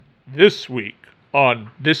This week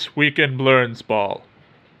on This Week in Blernsball.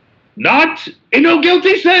 Not in no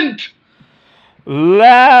guilty scent!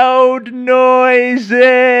 Loud noises!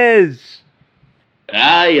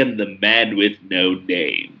 I am the man with no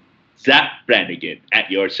name. Zap Brannigan at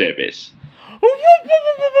your service.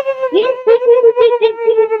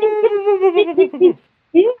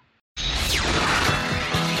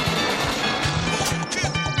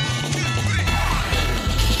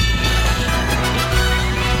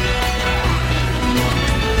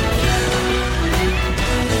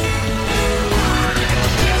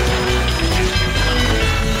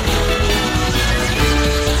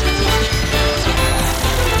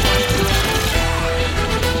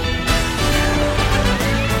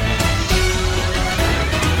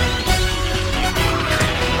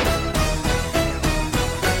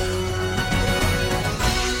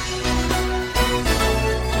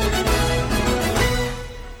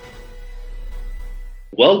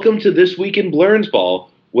 Welcome to This Week in Blernsball,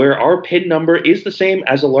 where our pin number is the same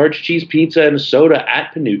as a large cheese pizza and a soda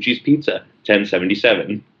at Panucci's Pizza,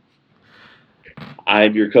 1077.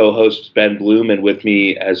 I'm your co-host, Ben Bloom, and with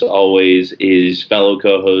me, as always, is fellow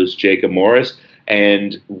co-host Jacob Morris.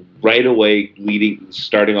 And right away,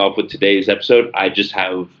 starting off with today's episode, I just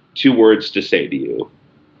have two words to say to you.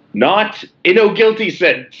 Not in no guilty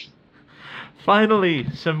scent! Finally,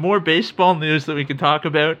 some more baseball news that we can talk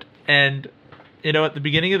about. And, you know, at the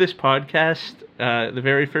beginning of this podcast, the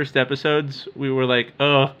very first episodes, we were like,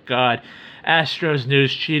 oh, God, Astros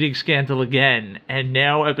news, cheating scandal again. And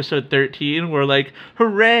now, episode 13, we're like,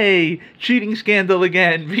 hooray, cheating scandal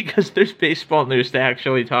again, because there's baseball news to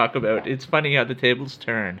actually talk about. It's funny how the tables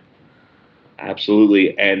turn.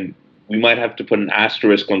 Absolutely, and we might have to put an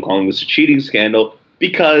asterisk on calling this a cheating scandal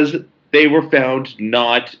because they were found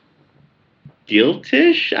not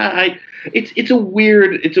guiltish. It's a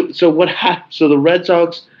weird. So the Red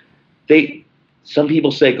Sox, some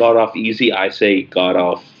people say got off easy. I say got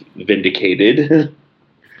off vindicated.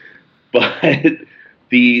 But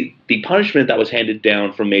the punishment that was handed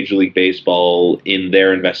down from Major League Baseball in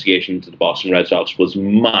their investigation into the Boston Red Sox was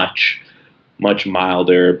much, much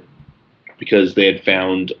milder because they had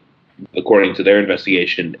found, according to their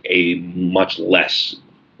investigation, a much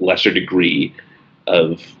lesser degree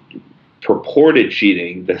of purported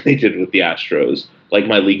cheating than they did with the Astros. Like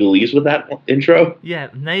my legalese with that intro? Yeah,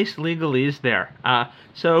 nice legalese there.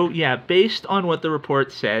 Based on what the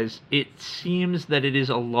report says, it seems that it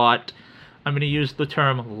is a lot, I'm going to use the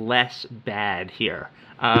term less bad here,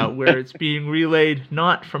 where it's being relayed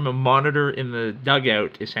not from a monitor in the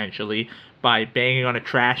dugout, essentially, by banging on a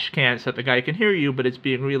trash can so that the guy can hear you, but it's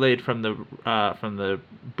being relayed from the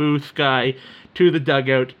booth guy to the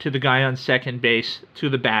dugout, to the guy on second base, to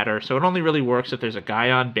the batter. So it only really works if there's a guy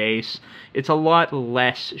on base. It's a lot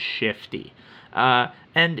less shifty. And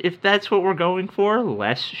if that's what we're going for,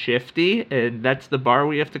 less shifty, and that's the bar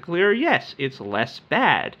we have to clear, yes, it's less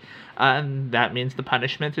bad. And that means the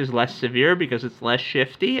punishment is less severe because it's less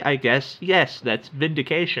shifty. I guess, yes, that's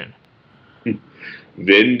vindication.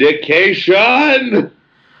 Vindication!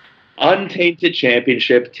 Untainted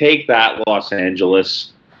championship. Take that, Los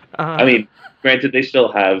Angeles. Granted, they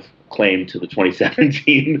still have claim to the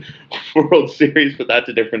 2017 World Series, but that's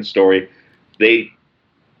a different story.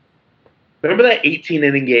 Remember that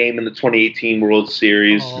 18-inning game in the 2018 World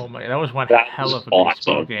Series? Oh, my, that was one hell of a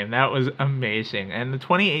baseball game. That was amazing. And the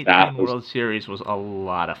 2018 World Series was a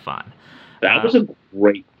lot of fun. That was a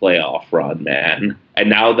great playoff run, man. And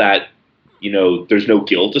now that, there's no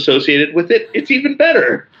guilt associated with it, it's even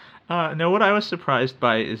better. No, what I was surprised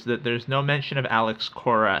by is that there's no mention of Alex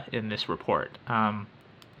Cora in this report.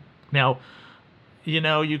 Now,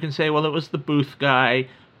 you can say, well, it was the booth guy,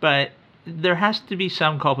 but there has to be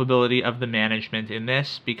some culpability of the management in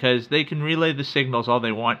this because they can relay the signals all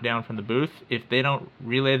they want down from the booth. If they don't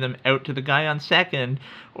relay them out to the guy on second,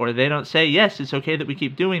 or they don't say, yes, it's okay that we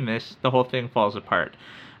keep doing this, the whole thing falls apart.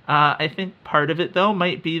 I think part of it, though,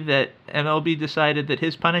 might be that MLB decided that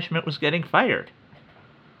his punishment was getting fired.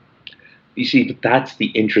 You see, but that's the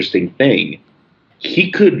interesting thing.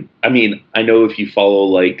 He could, I know if you follow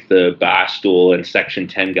like the Barstool and Section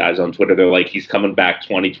 10 guys on Twitter, they're like, he's coming back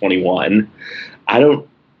 2021. I'm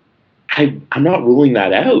not ruling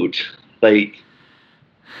that out. Like,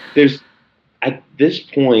 at this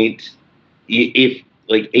point, if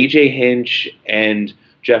like AJ Hinch and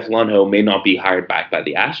Jeff Lunho may not be hired back by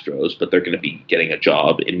the Astros, but they're going to be getting a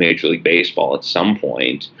job in Major League Baseball at some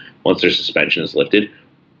point once their suspension is lifted.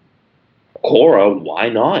 Cora, why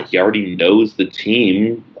not? He already knows the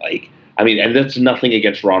team. And that's nothing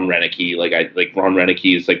against Ron Renneke. Ron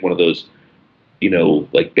Renneke is like one of those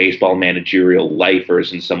like baseball managerial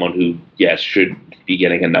lifers and someone who, yes, should be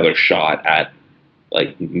getting another shot at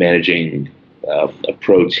like managing a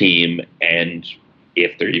pro team. And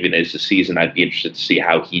if there even is a season, I'd be interested to see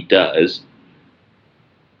how he does.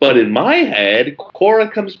 But in my head, Cora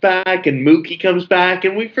comes back and Mookie comes back,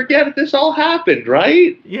 and we forget that this all happened,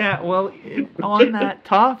 right? Yeah, well, on that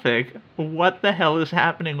topic, what the hell is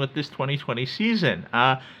happening with this 2020 season?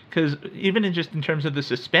 Because even in terms of the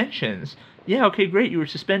suspensions, yeah, okay, great, you were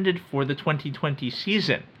suspended for the 2020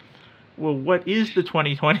 season. Well, what is the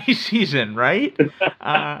 2020 season, right?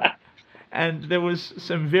 And there was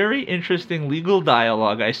some very interesting legal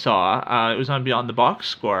dialogue I saw. It was on Beyond the Box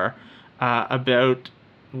Score about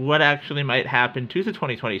what actually might happen to the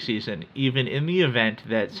 2020 season, even in the event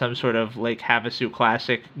that some sort of Lake Havasu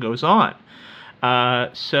Classic goes on.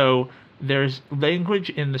 So there's language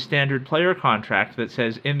in the standard player contract that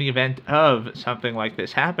says in the event of something like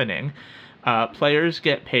this happening, players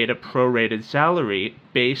get paid a prorated salary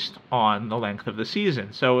based on the length of the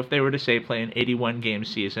season. So if they were to, say, play an 81-game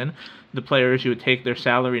season, the players, you would take their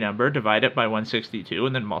salary number, divide it by 162,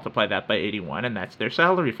 and then multiply that by 81, and that's their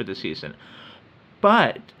salary for the season.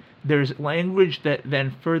 But there's language that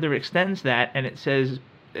then further extends that, and it says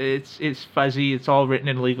it's fuzzy, it's all written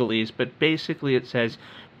in legalese, but basically it says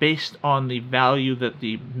based on the value that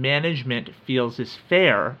the management feels is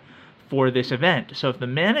fair for this event. So if the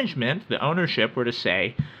management, the ownership, were to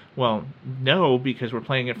say, well, no, because we're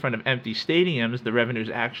playing in front of empty stadiums, the revenue is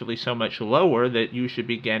actually so much lower that you should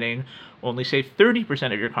be getting only, say,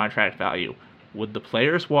 30% of your contract value, would the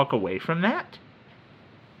players walk away from that?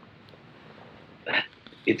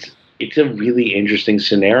 It's a really interesting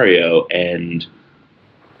scenario, and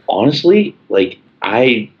honestly, like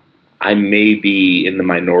I may be in the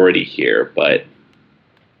minority here, but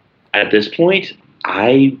at this point,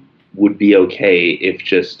 I would be okay if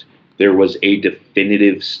just there was a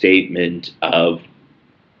definitive statement of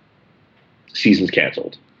season's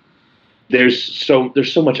canceled. There's so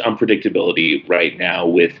much unpredictability right now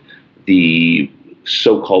with the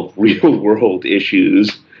so-called real world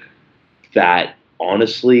issues that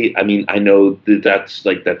honestly, I mean, I know that's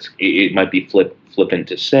it might be flippant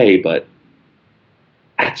to say, but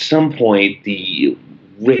at some point the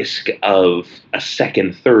risk of a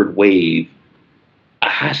second, third wave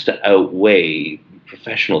has to outweigh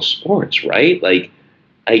professional sports, right? Like,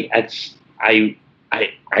 even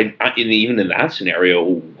in that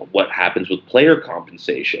scenario, what happens with player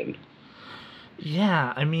compensation?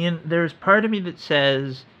 Yeah, I mean, there's part of me that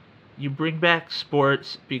says you bring back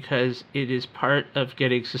sports because it is part of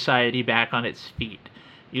getting society back on its feet.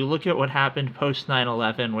 You look at what happened post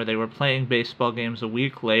 9/11, where they were playing baseball games a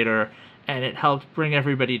week later, and it helped bring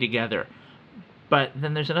everybody together. But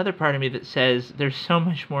then there's another part of me that says there's so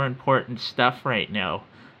much more important stuff right now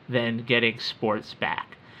than getting sports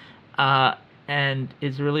back. And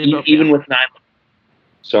it's really about... Even with 9...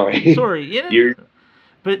 Sorry. Sorry, yeah.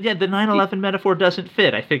 But yeah, the 9/11 metaphor doesn't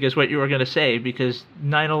fit, I think is what you were going to say, because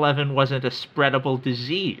 9/11 wasn't a spreadable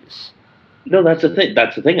disease. No, that's the thing.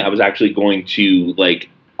 That's the thing. I was actually going to, like,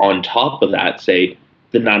 on top of that, say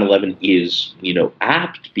the 9/11 is,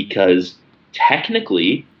 apt because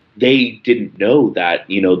technically they didn't know that,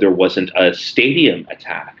 there wasn't a stadium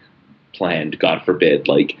attack planned, God forbid.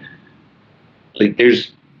 Like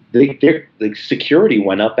security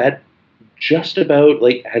went up at just about,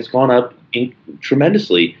 like, has gone up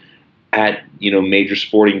tremendously at, major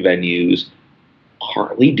sporting venues,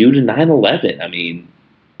 partly due to 9/11. I mean,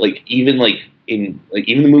 even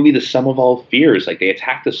the movie The Sum of All Fears, like, they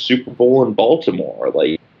attacked the Super Bowl in Baltimore.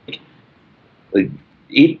 Like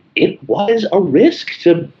it was a risk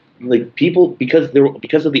to, like, people, because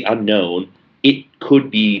of the unknown. It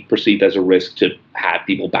could be perceived as a risk to have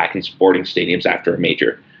people back in sporting stadiums after a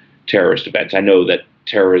major terrorist event. I know that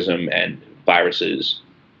terrorism and viruses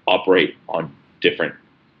operate on different,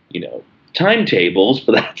 timetables,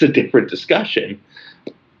 but that's a different discussion.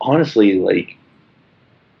 Honestly, like,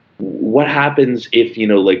 what happens if,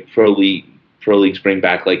 like, pro leagues bring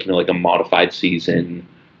back, like, like a modified season,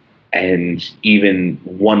 and even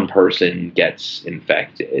one person gets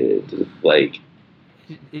infected? Like,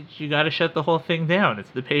 you got to shut the whole thing down. It's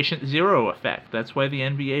the patient zero effect. That's why the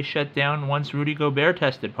NBA shut down once Rudy Gobert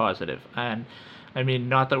tested positive. And I mean,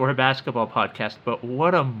 not that we're a basketball podcast, but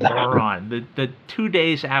what a moron. The 2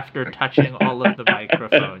 days after touching all of the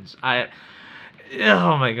microphones.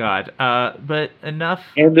 Oh my God. But enough.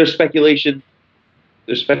 And there's speculation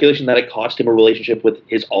that it cost him a relationship with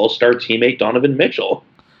his all-star teammate Donovan Mitchell.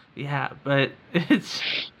 Yeah, but it's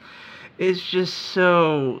just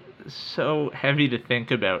so heavy to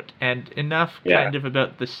think about, and enough kind of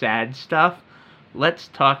about the sad stuff. Let's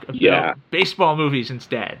talk about Yeah. baseball movies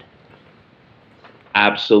instead.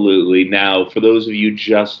 Absolutely. Now, for those of you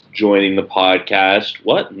just joining the podcast,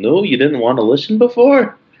 what? No, you didn't want to listen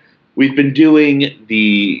before? We've been doing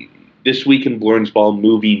the This Week in Ball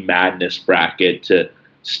movie madness bracket to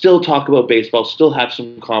still talk about baseball, still have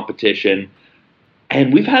some competition.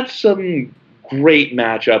 And we've had some great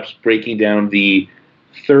matchups breaking down the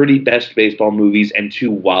 30 best baseball movies and 2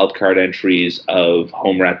 wildcard entries of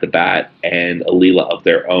Homer at the Bat and Alila of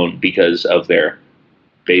their own because of their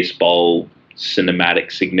baseball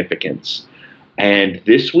cinematic significance. And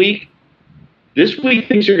this week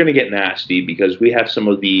things are going to get nasty because we have some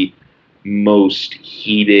of the most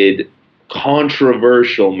heated,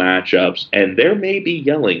 controversial matchups, and there may be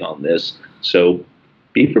yelling on this, so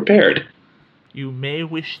be prepared. You may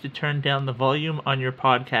wish to turn down the volume on your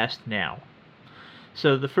podcast now.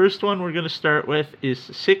 So the first one we're going to start with is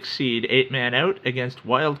 6 seed 8-man out against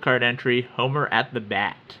wildcard entry Homer at the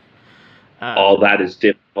Bat. That is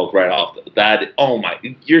difficult right off.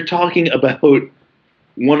 You're talking about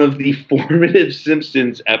one of the formative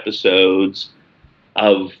Simpsons episodes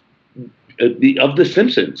of the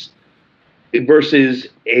Simpsons versus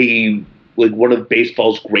one of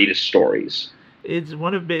baseball's greatest stories. It's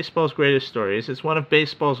one of baseball's greatest stories. It's one of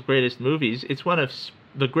baseball's greatest movies. It's one of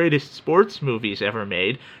the greatest sports movies ever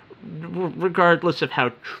made, regardless of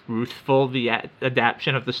how truthful the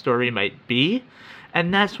adaptation of the story might be.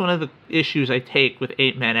 And that's one of the issues I take with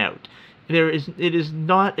 8-Man Out. It is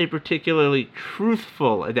not a particularly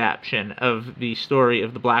truthful adaptation of the story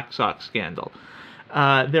of the Black Sox scandal.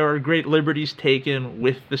 There are great liberties taken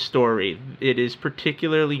with the story. It is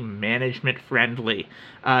particularly management friendly.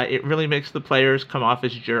 It really makes the players come off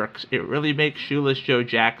as jerks. It really makes Shoeless Joe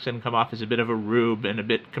Jackson come off as a bit of a rube and a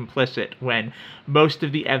bit complicit when most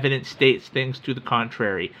of the evidence states things to the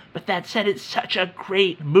contrary. But that said, it's such a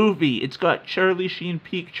great movie. It's got Charlie Sheen,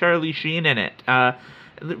 peak Charlie Sheen in it.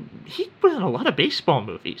 He was in a lot of baseball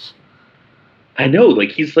movies. I know,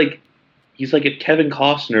 he's like if Kevin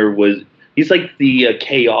Costner was. He's like the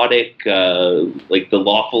chaotic, the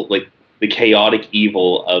lawful, the chaotic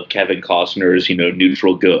evil of Kevin Costner's,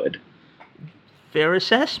 neutral good. Fair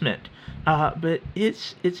assessment. But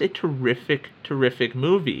it's a terrific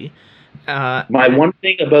movie. My one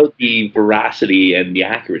thing about the veracity and the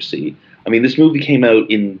accuracy, this movie came out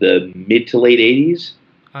in the mid to late 80s.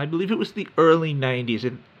 I believe it was the early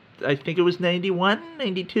 90s. I think it was 91,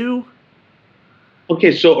 92.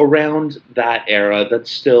 Okay, so around that era, that's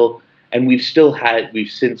still... And we've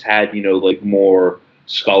since had, more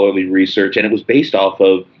scholarly research, and it was based off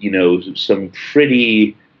of, some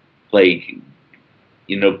pretty, playing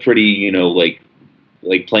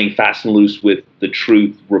fast and loose with the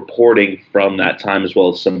truth reporting from that time, as well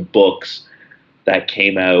as some books that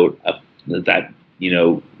came out that,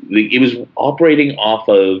 it was operating off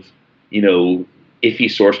of,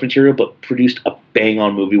 iffy source material, but produced a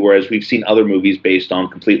bang-on movie, whereas we've seen other movies based on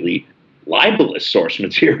completely libelous source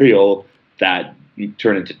material that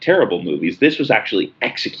turn into terrible movies. This was actually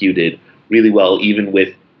executed really well, even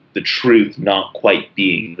with the truth not quite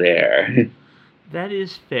being there. That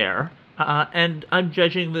is fair. And I'm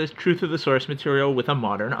judging the truth of the source material with a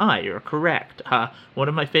modern eye. You're correct. One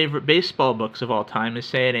of my favorite baseball books of all time is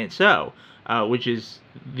Say It Ain't So, which is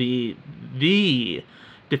the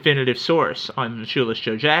definitive source on Shoeless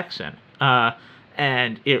Joe Jackson.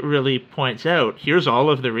 And it really points out, here's all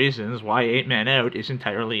of the reasons why 8-Man Out is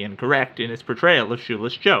entirely incorrect in its portrayal of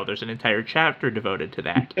Shoeless Joe. There's an entire chapter devoted to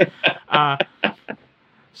that.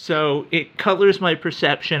 So it colors my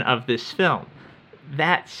perception of this film.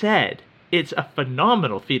 That said, it's a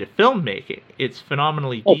phenomenal feat of filmmaking. It's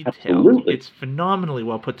phenomenally detailed. Absolutely. It's phenomenally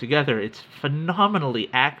well put together. It's phenomenally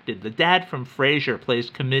acted. The dad from Frasier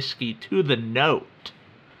plays Comiskey to the note.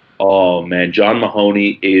 Oh man, John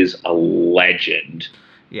Mahoney is a legend.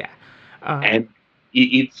 Yeah, and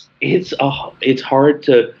it's hard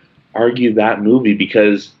to argue that movie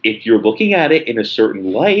because if you're looking at it in a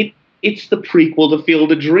certain light, it's the prequel to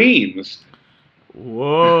Field of Dreams.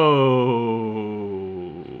 Whoa!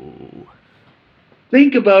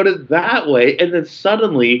 Think about it that way, and then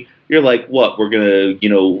suddenly you're like, "What? We're gonna,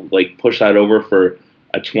 push that over for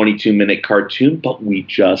a 22-minute cartoon?" But we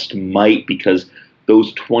just might because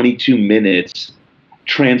those 22 minutes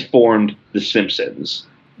transformed The Simpsons.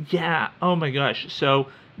 Yeah, oh my gosh. So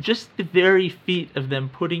just the very feat of them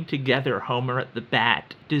putting together Homer at the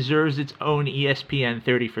Bat deserves its own ESPN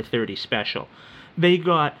 30 for 30 special. They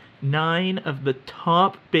got 9 of the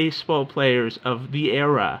top baseball players of the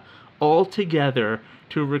era all together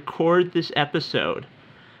to record this episode.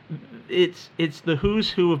 It's the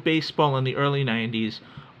who's who of baseball in the early 90s,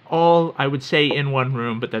 all, I would say, in one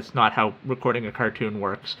room, but that's not how recording a cartoon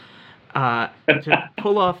works. To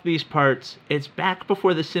pull off these parts, it's back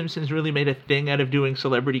before The Simpsons really made a thing out of doing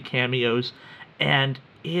celebrity cameos, and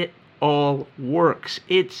it all works.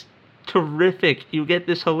 It's terrific. You get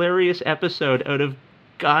this hilarious episode out of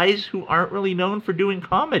guys who aren't really known for doing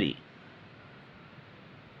comedy.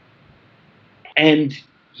 And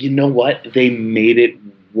you know what? They made it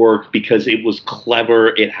work because it was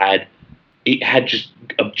clever. It had just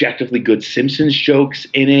objectively good Simpsons jokes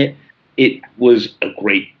in it. It was a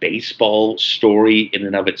great baseball story in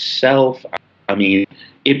and of itself. I mean,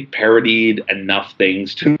 it parodied enough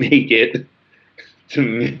things to make it,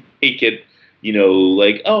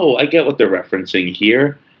 like, oh, I get what they're referencing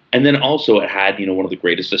here. And then also it had, one of the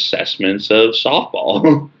greatest assessments of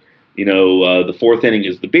softball. The fourth inning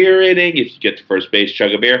is the beer inning. If you get to first base,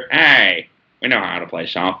 chug a beer. Hey, we know how to play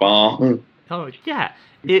softball. Oh yeah,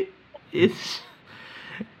 there's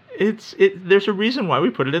a reason why we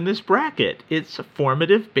put it in this bracket. It's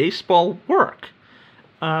formative baseball work.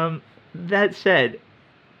 That said,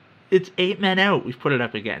 it's 8 Men Out we've put it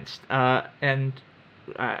up against. And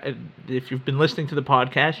if you've been listening to the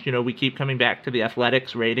podcast, we keep coming back to the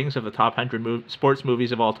Athletics ratings of the top 100 sports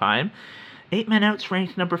movies of all time. 8 Men Out's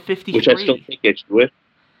ranked number 53. Which I still think it's with.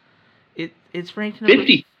 It's ranked number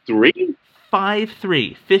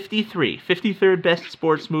 53? 53rd best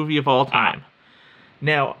sports movie of all time.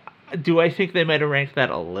 Now, do I think they might have ranked that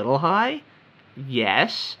a little high?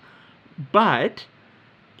 Yes, but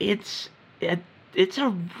it's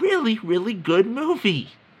a really, really good movie.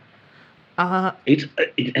 It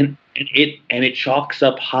chalks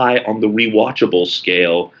up high on the rewatchable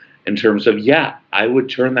scale in terms of, I would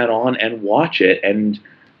turn that on and watch it and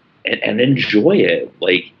enjoy it.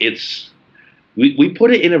 Like, we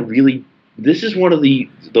put it in a really. This is one of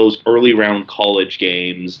those early round college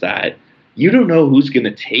games that you don't know who's going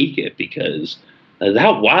to take it because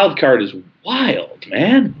that wild card is wild,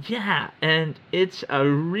 man. Yeah, and it's a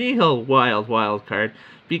real wild card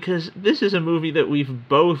because this is a movie that we've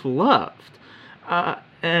both loved.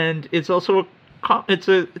 And it's also it's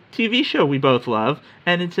a TV show we both love,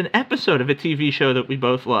 and it's an episode of a TV show that we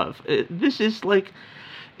both love. This is like,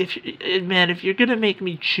 if you're gonna make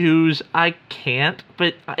me choose, I can't.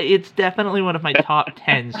 But it's definitely one of my top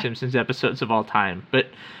 10 Simpsons episodes of all time. But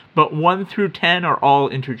 1 through 10 are all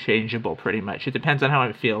interchangeable, pretty much. It depends on how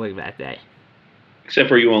I'm feeling that day. Except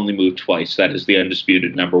for You Only Move Twice. That is the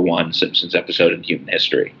undisputed number 1 Simpsons episode in human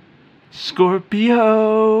history.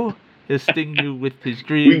 Scorpio is sting you with his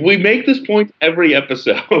dreams. We make this point every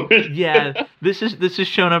episode. Yeah, this has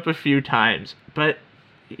shown up a few times. But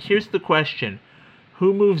here's the question.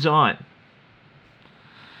 Who moves on?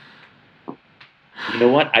 You know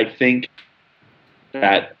what? I think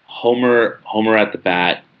that Homer at the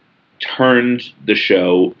Bat turned the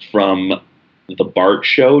show from the Bart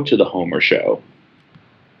Show to the Homer Show.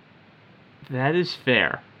 That is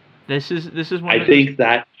fair. This is one. I think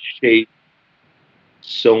that shaped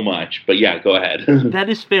so much. But yeah, go ahead. That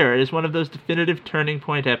is fair. It is one of those definitive turning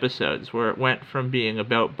point episodes where it went from being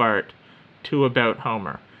about Bart to about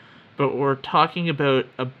Homer. But we're talking about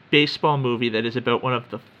a baseball movie that is about one of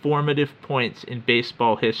the formative points in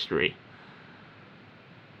baseball history.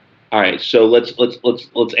 All right, so let's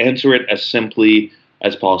answer it as simply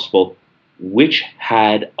as possible. Which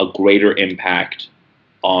had a greater impact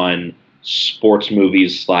on sports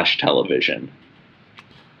movies / television?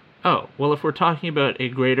 Oh, well, if we're talking about a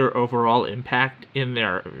greater overall impact in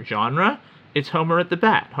their genre, it's Homer at the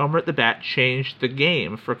Bat. Homer at the Bat changed the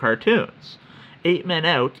game for cartoons. 8 Men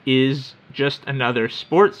Out is just another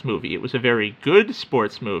sports movie. It was a very good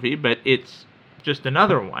sports movie, but it's just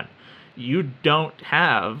another one.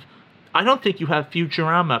 I don't think you have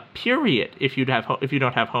Futurama, period, if you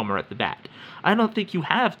don't have Homer at the Bat. I don't think you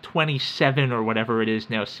have 27 or whatever it is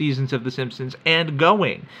now seasons of The Simpsons and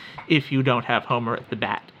going if you don't have Homer at the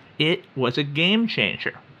Bat. It was a game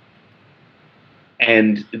changer.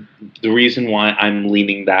 And the reason why I'm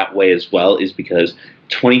leaning that way as well is because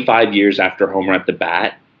 25 years after Homer at the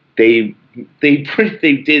Bat, there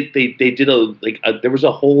was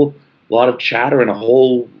a whole lot of chatter and a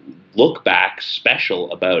whole look back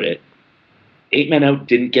special about it. 8 Men Out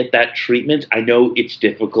didn't get that treatment. I know it's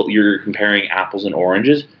difficult. You're comparing apples and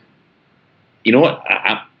oranges. You know what?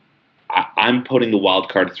 I'm putting the wild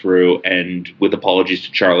card through, and with apologies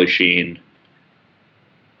to Charlie Sheen,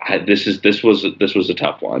 this was a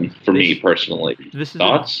tough one for me personally. This is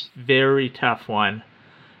Thoughts? A very tough one.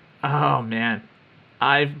 Oh man,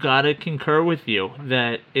 I've got to concur with you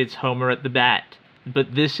that it's Homer at the Bat,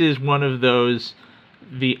 but this is one of those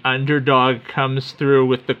the underdog comes through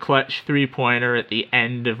with the clutch three-pointer at the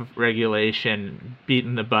end of regulation,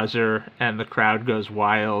 beating the buzzer, and the crowd goes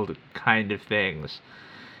wild kind of things.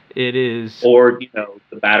 It is... Or,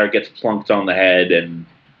 the batter gets plunked on the head and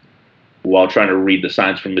while trying to read the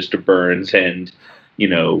signs from Mr. Burns and,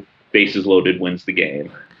 bases loaded wins the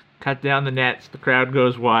game. Cut down the nets, the crowd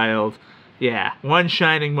goes wild. Yeah, one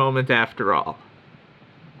shining moment after all.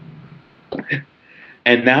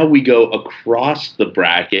 And now we go across the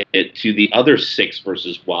bracket to the other 6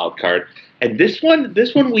 versus wild card. And this one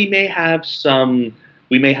we may have some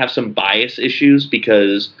bias issues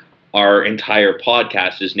because our entire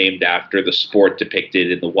podcast is named after the sport depicted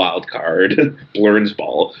in the wild card,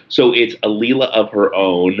 Blernsball. So it's a Leela of her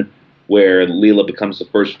own, where Leela becomes the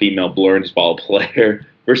first female Blernsball player,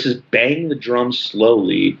 versus Bang the Drum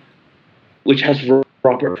Slowly, which has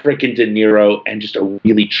Robert frickin' De Niro and just a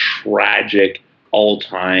really tragic,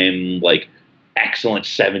 all-time, excellent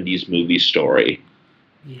 70s movie story.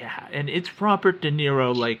 Yeah, and it's Robert De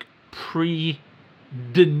Niro,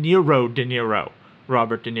 pre-De Niro.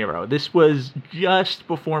 Robert De Niro. This was just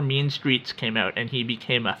before Mean Streets came out and he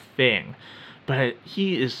became a thing. But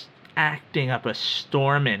he is acting up a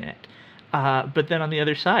storm in it. But then on the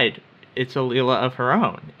other side, it's a Leela of her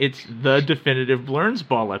own. It's the definitive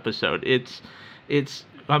Blernsball episode. It's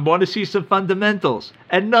I want to see some fundamentals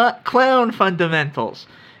and not clown fundamentals.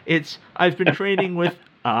 It's I've been training with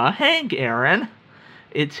Hank Aaron.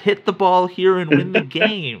 It's hit the ball here and win the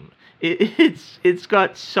game. It's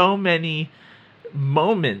got so many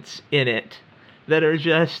moments in it that are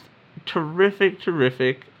just terrific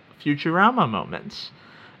Futurama moments.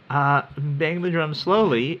 Bang the Drum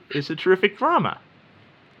Slowly is a terrific drama.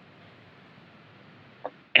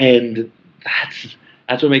 And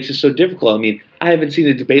that's what makes it so difficult. I mean, I haven't seen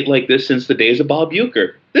a debate like this since the days of Bob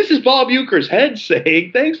Uecker. This is Bob Uecker's head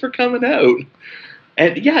saying, thanks for coming out.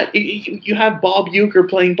 And yeah, you have Bob Uecker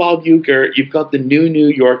playing Bob Uecker. You've got the New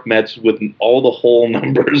York Mets with all the whole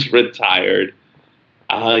numbers retired.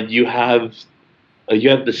 You have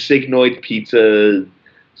the Signoid Pizza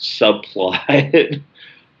subplot.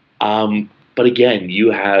 But again,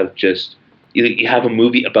 you have a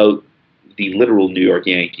movie about the literal New York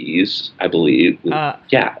Yankees, I believe.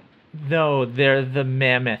 Yeah. No, they're the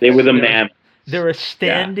Mammoths. They were the Mammoths. They're a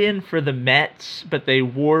stand-in for the Mets, but they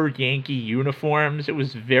wore Yankee uniforms. It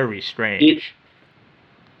was very strange.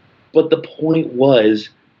 But the point was,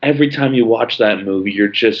 every time you watch that movie, you're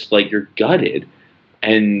just you're gutted.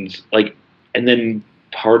 And then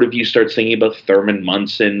part of you starts thinking about Thurman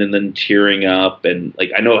Munson and then tearing up. And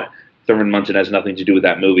I know Thurman Munson has nothing to do with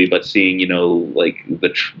that movie, but seeing,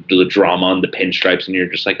 the drama on the pinstripes, and you're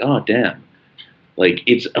just like, oh, damn.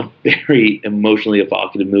 It's a very emotionally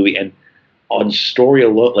evocative movie. And on story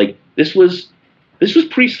alone, this was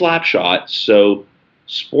pre-Slapshot, so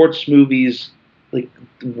sports movies,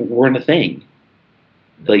 weren't a thing.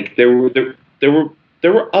 There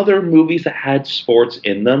were other movies that had sports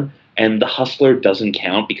in them, and The Hustler doesn't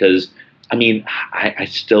count because, I mean, I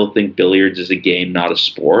still think billiards is a game, not a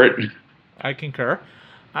sport. I concur.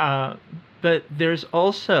 But there's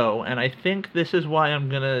also, and I think this is why I'm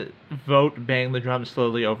going to vote Bang the Drum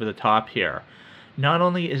Slowly over the top here. Not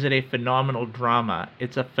only is it a phenomenal drama,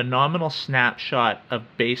 it's a phenomenal snapshot of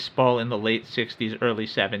baseball in the late 60s, early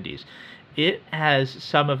 70s. It has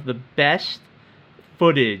some of the best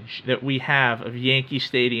footage that we have of Yankee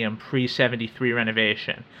Stadium pre-73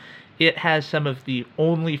 renovation. It has some of the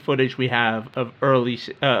only footage we have of early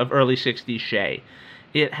 60s Shea.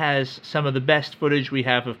 It has some of the best footage we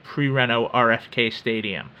have of pre-reno RFK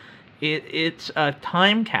Stadium. It's a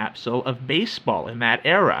time capsule of baseball in that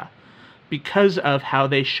era because of how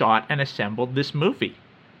they shot and assembled this movie.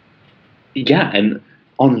 Yeah, and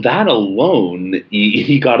on that alone,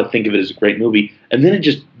 you got to think of it as a great movie. And then it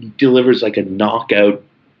just delivers a knockout,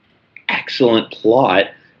 excellent plot,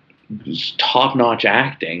 top-notch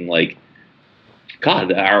acting.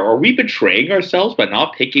 God, are we betraying ourselves by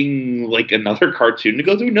not picking another cartoon to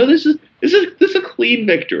go through? No, this is a clean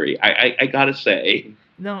victory. I gotta say.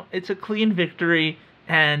 No, it's a clean victory,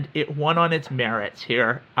 and it won on its merits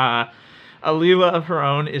here. A Leela of Her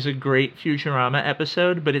Own is a great Futurama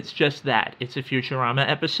episode, but it's just that. It's a Futurama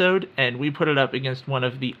episode, and we put it up against one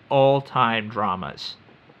of the all-time dramas.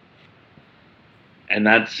 And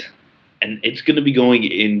it's going to be going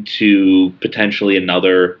into potentially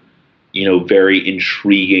another, very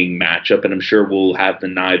intriguing matchup, and I'm sure we'll have the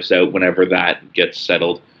knives out whenever that gets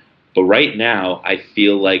settled. But right now, I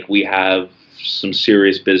feel like we have some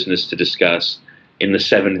serious business to discuss in the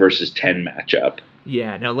 7 versus 10 matchup.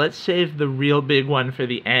 Yeah, now let's save the real big one for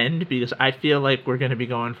the end, because I feel like we're going to be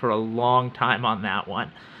going for a long time on that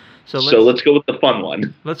one. So let's go with the fun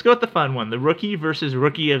one. Let's go with the fun one, the rookie versus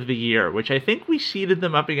rookie of the year, which I think we seeded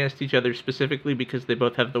them up against each other specifically because they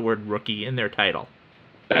both have the word rookie in their title.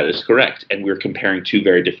 That is correct. And we're comparing two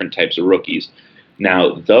very different types of rookies.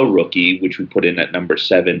 Now, the rookie, which we put in at number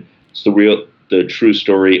 7, is the true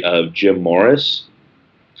story of Jim Morris.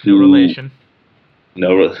 No relation.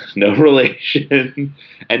 No relation.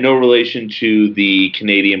 And no relation to the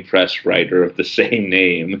Canadian Press writer of the same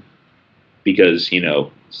name. Because,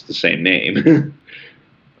 it's the same name.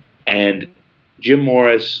 And Jim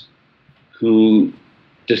Morris, who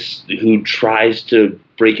tries to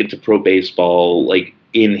break into pro baseball, like,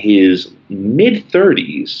 in his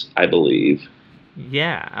mid-30s, I believe.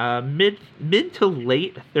 Yeah, mid to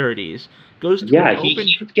late 30s.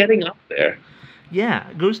 He's getting up there.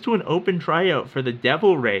 Yeah, goes to an open tryout for the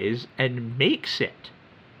Devil Rays and makes it.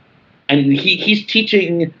 And he's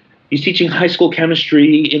teaching high school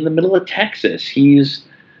chemistry in the middle of Texas. He's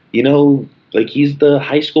the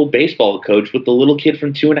high school baseball coach with the little kid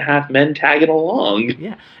from 2.5 Men tagging along.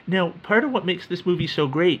 Yeah. Now, part of what makes this movie so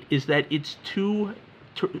great is that it's two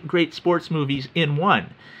great sports movies in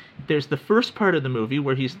one. There's the first part of the movie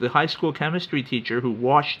where he's the high school chemistry teacher who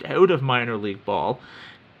washed out of minor league ball,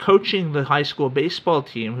 coaching the high school baseball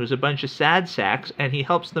team, who's a bunch of sad sacks, and he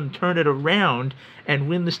helps them turn it around and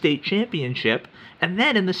win the state championship. And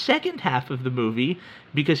then in the second half of the movie,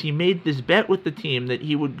 because he made this bet with the team that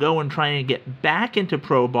he would go and try and get back into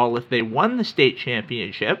pro ball if they won the state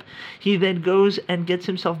championship, he then goes and gets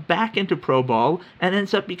himself back into pro ball and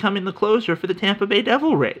ends up becoming the closer for the Tampa Bay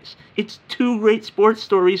Devil Rays. It's two great sports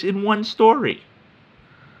stories in one story.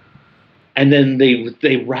 And then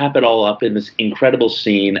they wrap it all up in this incredible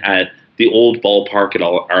scene at the old ballpark at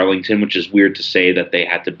Arlington, which is weird to say that they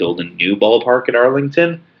had to build a new ballpark at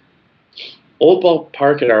Arlington. Old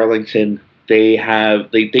ballpark at Arlington,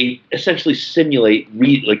 they essentially simulate,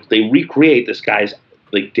 they recreate this guy's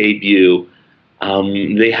debut.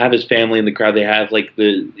 They have his family in the crowd. They have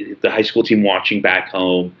the high school team watching back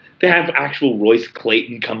home. They have actual Royce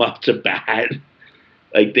Clayton come up to bat.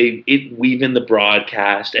 Weave in the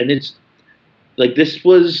broadcast, and it's this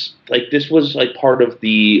was part of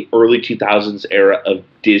the early 2000s era of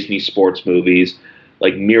Disney sports movies.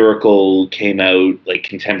 Miracle came out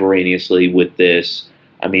contemporaneously with this.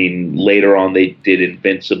 I mean, later on they did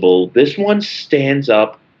Invincible. This one stands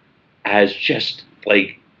up as just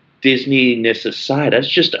Disney-ness aside, that's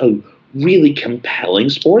just a really compelling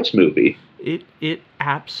sports movie. It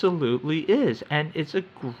absolutely is, and it's a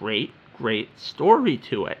great story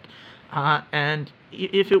to it. And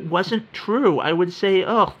if it wasn't true, I would say,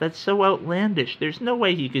 oh, that's so outlandish. There's no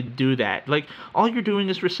way he could do that. All you're doing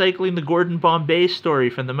is recycling the Gordon Bombay story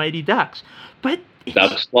from the Mighty Ducks. But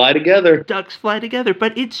Ducks fly together. Ducks fly together,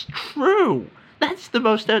 but it's true. That's the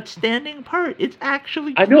most outstanding part. It's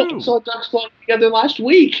actually true. I know. I saw Ducks fly together last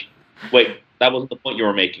week. Wait, that wasn't the point you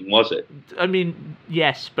were making, was it? I mean,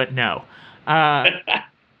 yes, but no.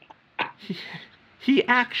 He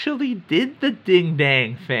actually did the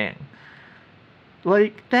ding-dang thing.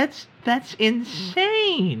 That's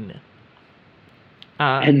insane.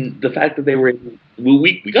 And the fact that they were...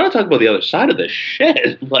 We got to talk about the other side of this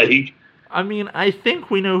shit. I mean, I think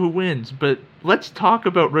we know who wins, but let's talk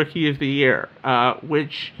about Rookie of the Year,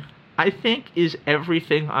 which I think is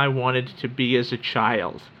everything I wanted to be as a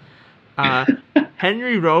child.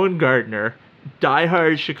 Henry Rowan Gardner,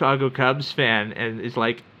 diehard Chicago Cubs fan, and is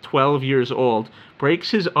 12 years old,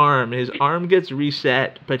 breaks his arm. His arm gets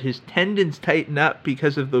reset, but his tendons tighten up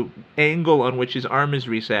because of the angle on which his arm is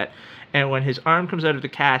reset. And when his arm comes out of the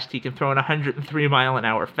cast, he can throw an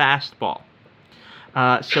 103-mile-an-hour fastball.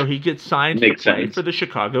 So he gets signed to play for the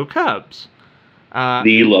Chicago Cubs.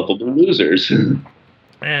 The lovable losers.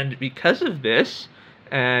 And because of this,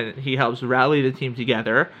 and he helps rally the team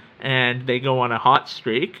together, and they go on a hot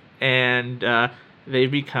streak, and they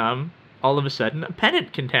become, all of a sudden, a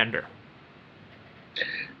pennant contender.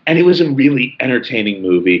 And it was a really entertaining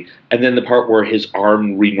movie. And then the part where his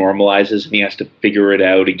arm renormalizes and he has to figure it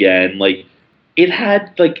out again. It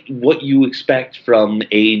had what you expect from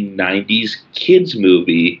a 90s kids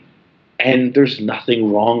movie. And there's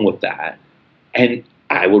nothing wrong with that. And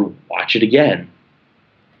I would watch it again.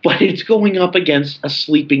 But it's going up against a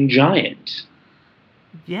sleeping giant.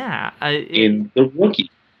 Yeah. In The Rookie.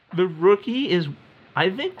 The Rookie is... I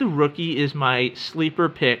think The Rookie is my sleeper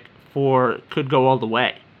pick for Could Go All the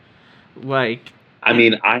Way. I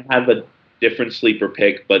mean, I have a different sleeper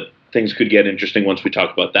pick, but things could get interesting once we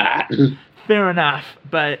talk about that. Fair enough,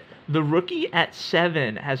 but The Rookie at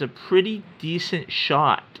 7 has a pretty decent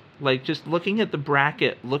shot. Just looking at the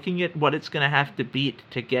bracket, looking at what it's going to have to beat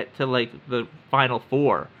to get to, the Final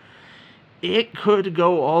Four, it could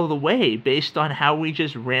go all the way based on how we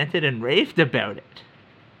just ranted and raved about it.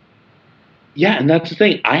 Yeah, and that's the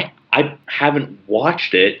thing. I haven't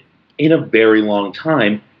watched it in a very long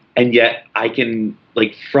time, and yet I can,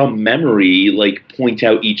 like, from memory, like, point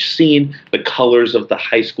out each scene, the colors of the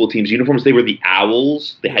high school team's uniforms. They were the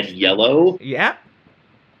Owls. They had yellow. Yeah.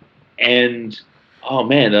 And oh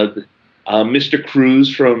man, Mr.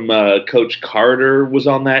 Cruz from Coach Carter was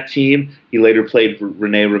on that team. He later played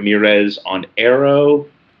Rene Ramirez on Arrow.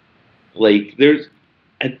 Like, there's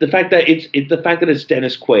the fact that it's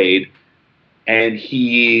Dennis Quaid, and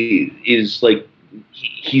he is like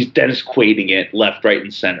he's Dennis Quaiding it left, right,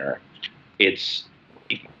 and center. It's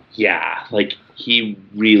like he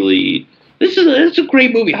really. It's a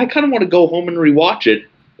great movie. I kind of want to go home and rewatch it,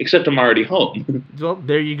 except I'm already home. Well,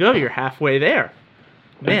 there you go. You're halfway there.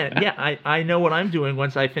 Man, yeah, I know what I'm doing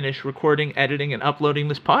once I finish recording, editing, and uploading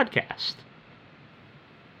this podcast.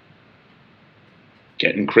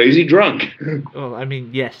 Getting crazy drunk. Well, I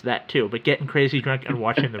mean, yes, that too, but getting crazy drunk and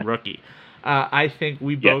watching The Rookie. I think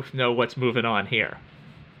we both know what's moving on here.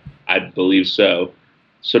 I believe so.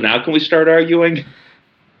 So now can we start arguing?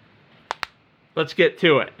 Let's get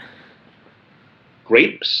to it.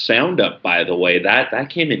 Great sound up, by the way. That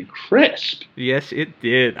came in crisp. Yes, it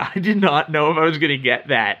did. I did not know if I was going to get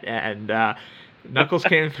that, and Knuckles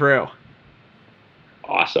came through.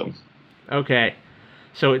 Awesome. Okay,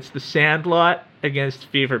 so it's The Sandlot against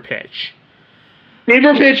Fever Pitch.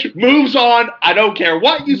 Fever Pitch moves on. I don't care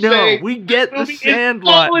what you say. No, we get The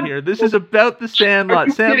Sandlot here. This is about The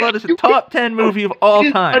Sandlot. Sandlot is a top 10 movie of all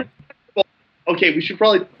time. Okay, we should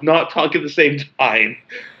probably not talk at the same time.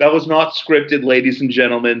 That was not scripted, ladies and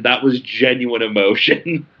gentlemen. That was genuine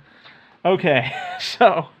emotion. Okay,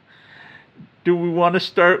 so do we want to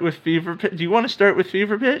start with Fever Pitch? Do you want to start with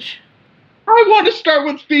Fever Pitch? I want to start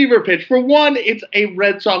with Fever Pitch. For one, it's a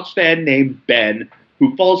Red Sox fan named Ben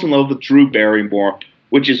who falls in love with Drew Barrymore,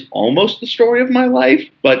 which is almost the story of my life,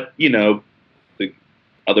 but, you know, the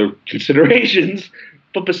other considerations.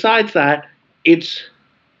 But besides that, it's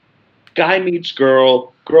guy meets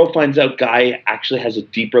girl, girl finds out guy actually has a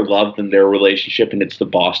deeper love than their relationship, and it's the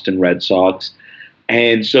Boston Red Sox.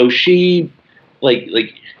 And so she,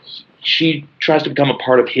 she tries to become a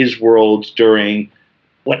part of his world during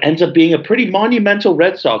what ends up being a pretty monumental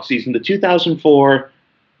Red Sox season, the 2004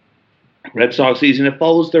 Red Sox season. It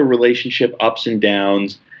follows their relationship ups and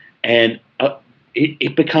downs, and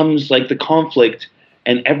it becomes like the conflict,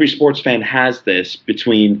 and every sports fan has this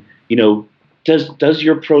between, you know, does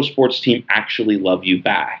your pro sports team actually love you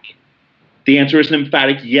back? The answer is an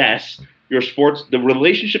emphatic yes. The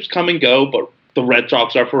relationships come and go, but the Red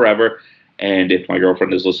Sox are forever. And if my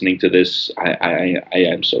girlfriend is listening to this, I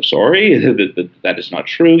am so sorry. That is not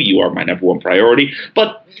true. You are my number one priority.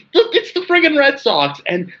 But look, it's the friggin' Red Sox.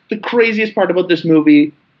 And the craziest part about this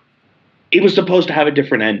movie, it was supposed to have a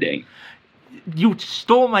different ending. You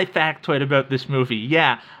stole my factoid about this movie.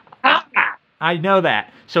 Yeah. I know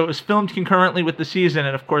that. So it was filmed concurrently with the season,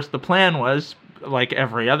 and of course the plan was, like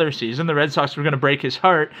every other season, the Red Sox were going to break his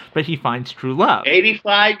heart, but he finds true love.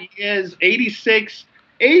 85 years, 86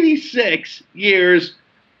 years,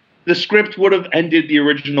 the script would have ended the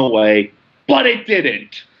original way, but it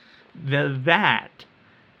didn't. That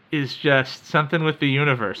is just something with the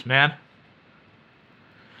universe, man.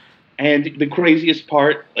 And the craziest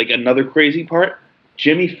part, like another crazy part,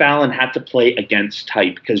 Jimmy Fallon had to play against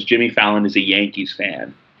type because Jimmy Fallon is a Yankees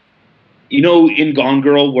fan. You know, in Gone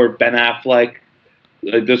Girl, where Ben Affleck,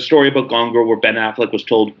 the story about Gone Girl, where Ben Affleck was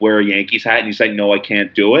told wear a Yankees hat, and he's like, no, I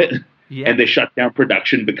can't do it. Yeah. And they shut down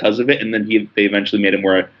production because of it, and then they eventually made him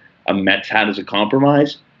wear a Mets hat as a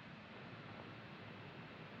compromise.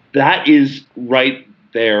 That is right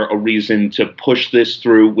there a reason to push this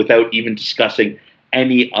through without even discussing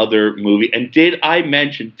any other movie. And did I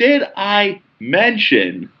mention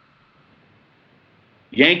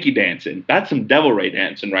Yankee Dancing? That's some Devil Ray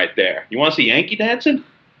dancing right there. You want to see Yankee Dancing?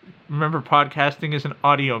 Remember, podcasting is an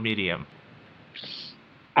audio medium.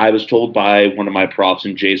 I was told by one of my profs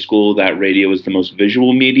in J school that radio is the most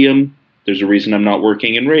visual medium. There's a reason I'm not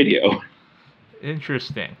working in radio.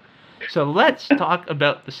 Interesting. So let's talk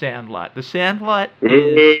about The Sandlot. The Sandlot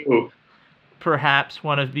is perhaps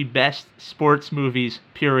one of the best sports movies,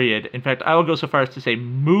 period. In fact, I will go so far as to say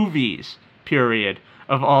movies, period,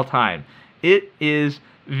 of all time. It is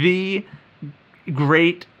the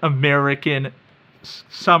great American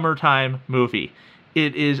summertime movie.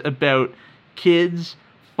 It is about kids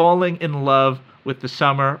falling in love with the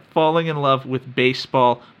summer, falling in love with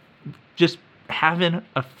baseball, just having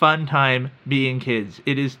a fun time being kids.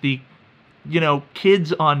 It is the,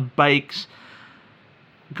 kids on bikes,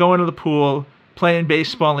 going to the pool, playing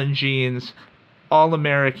baseball in jeans, all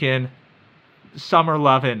American, summer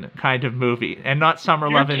lovin' kind of movie, and not summer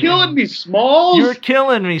lovin'. You're killing me, Smalls. You're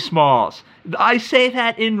killing me, Smalls. I say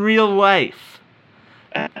that in real life.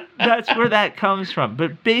 That's where that comes from.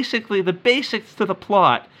 But basically, the basics to the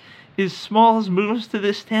plot is Smalls moves to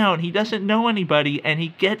this town. He doesn't know anybody, and he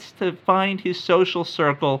gets to find his social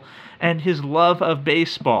circle and his love of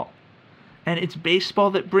baseball. And it's baseball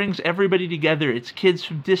that brings everybody together. It's kids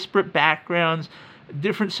from disparate backgrounds,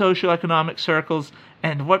 different socioeconomic circles,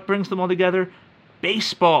 and what brings them all together?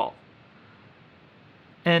 Baseball.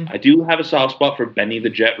 And I do have a soft spot for Benny the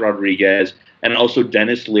Jet Rodriguez, and also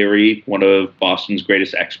Dennis Leary, one of Boston's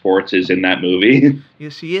greatest exports, is in that movie.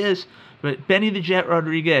 Yes, he is. But Benny the Jet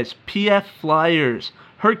Rodriguez, PF Flyers,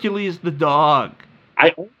 Hercules the Dog.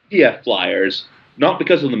 I own PF Flyers, not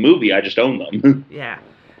because of the movie, I just own them. Yeah.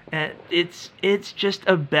 And it's just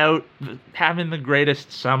about having the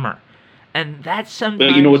greatest summer. And that's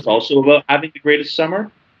sometimes... But you know what's also about having the greatest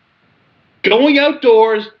summer? Going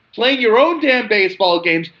outdoors, playing your own damn baseball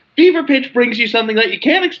games. Fever Pitch brings you something that you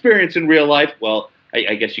can't experience in real life. Well,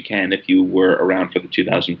 I guess you can if you were around for the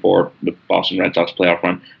 2004 Boston Red Sox playoff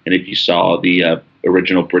run, and if you saw the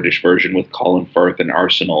original British version with Colin Firth and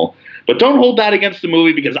Arsenal. But don't hold that against the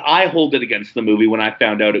movie, because I hold it against the movie when I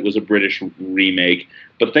found out it was a British remake.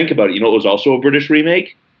 But think about it. You know what was also a British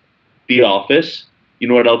remake? The Office. You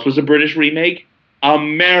know what else was a British remake?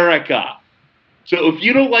 America. So if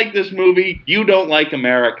you don't like this movie, you don't like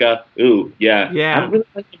America. Ooh, yeah. Yeah. I don't really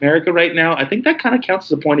like America right now. I think that kind of counts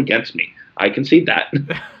as a point against me. I concede that.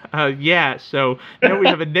 Yeah, so now we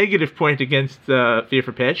have a negative point against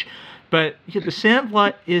Fever Pitch. But yeah, The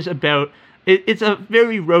Sandlot is about... It's a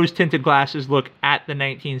very rose-tinted glasses look at the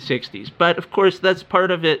 1960s. But, of course, that's part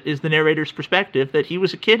of it is the narrator's perspective that he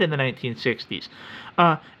was a kid in the 1960s.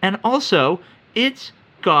 And also, it's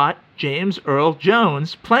got James Earl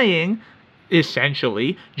Jones playing,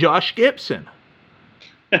 essentially, Josh Gibson.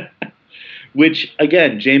 Which,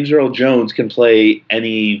 again, James Earl Jones can play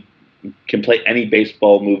any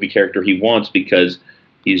baseball movie character he wants, because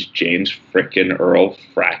he's James frickin' Earl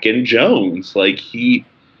frackin' Jones.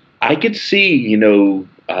 I could see,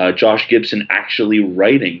 Josh Gibson actually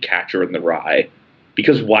writing Catcher in the Rye,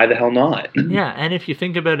 because why the hell not? Yeah, and if you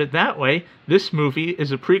think about it that way, this movie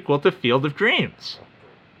is a prequel to Field of Dreams.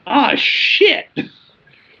 Ah, shit!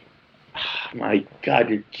 My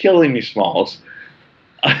God, you're killing me, Smalls.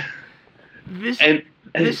 This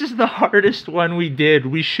is the hardest one we did.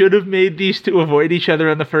 We should have made these two avoid each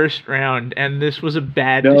other in the first round, and this was a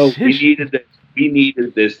bad decision. We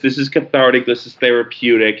needed this. This is cathartic. This is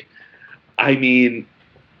therapeutic. I mean,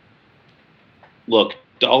 look,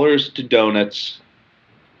 dollars to donuts.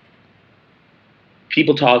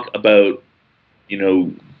 People talk about,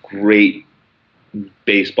 great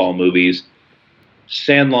baseball movies.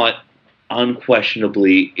 Sandlot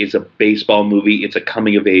unquestionably is a baseball movie. It's a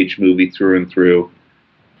coming-of-age movie through and through.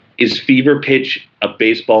 Is Fever Pitch a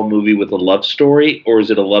baseball movie with a love story, or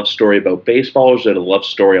is it a love story about baseball, or is it a love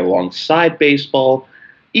story alongside baseball?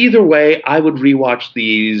 Either way, I would rewatch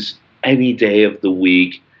these any day of the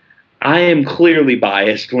week. I am clearly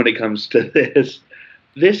biased when it comes to this.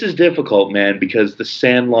 This is difficult, man, because The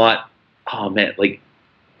Sandlot, oh man,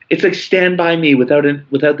 it's like Stand By Me without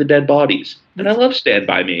the dead bodies. And I love Stand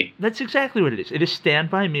By Me. That's exactly what it is. It is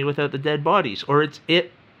Stand By Me without the dead bodies, or it's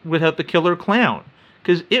It without the killer clown.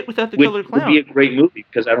 Because It without the killer clown would be a great movie,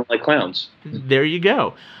 because I don't like clowns. There you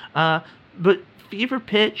go. But Fever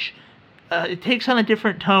Pitch, it takes on a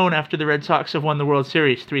different tone after the Red Sox have won the World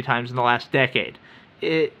Series 3 times in the last decade.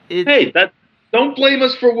 Don't blame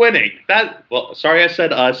us for winning. Sorry I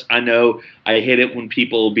said us. I know I hate it when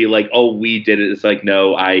people be like, "Oh, we did it." It's like,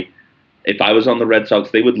 no, if I was on the Red Sox,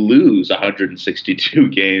 they would lose 162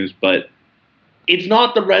 games, but it's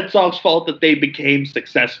not the Red Sox fault that they became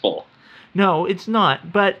successful. No, it's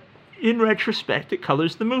not. But in retrospect, it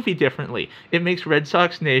colors the movie differently. It makes Red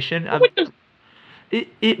Sox Nation...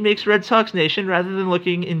 It makes Red Sox Nation, rather than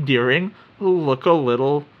looking endearing, look a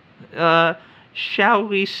little, shall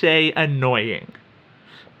we say, annoying.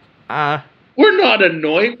 We're not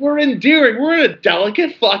annoying. We're endearing. We're a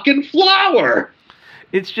delicate fucking flower.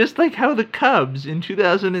 It's just like how the Cubs in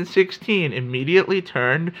 2016 immediately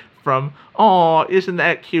turned from, "Oh, isn't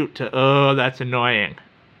that cute," to, "Oh, that's annoying."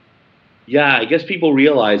 Yeah, I guess people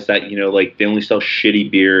realize that, they only sell shitty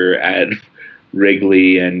beer at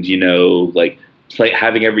Wrigley, and,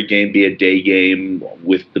 having every game be a day game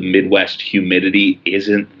with the Midwest humidity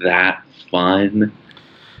isn't that fun.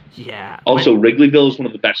 Yeah. Also, Wrigleyville is one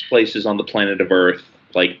of the best places on the planet of Earth.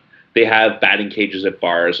 They have batting cages at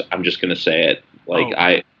bars. I'm just going to say it.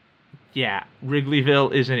 Yeah,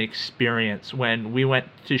 Wrigleyville is an experience. When we went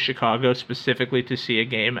to Chicago specifically to see a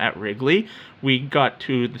game at Wrigley, we got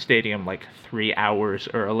to the stadium like 3 hours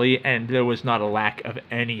early, and there was not a lack of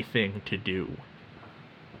anything to do.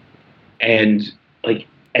 And like,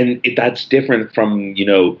 that's different from,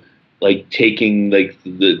 like taking like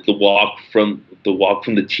the walk from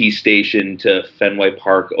the T station to Fenway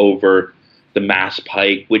Park over the Mass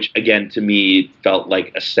Pike, which again to me felt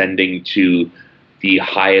like ascending to the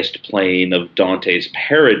highest plane of Dante's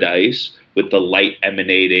paradise, with the light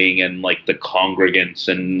emanating and like the congregants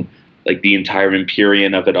and like the entire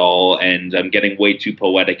Empyrean of it all. And I'm getting way too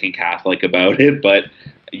poetic and Catholic about it, but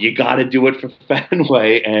you got to do it for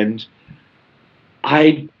Fenway. And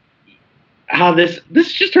this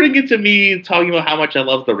is just turning into me talking about how much I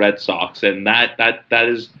love the Red Sox, and that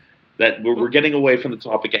is that we're getting away from the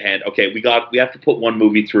topic at hand. Okay, we have to put one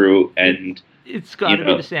movie through, and it's got to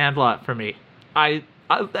be The Sandlot for me. I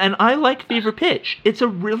like Fever Pitch. It's a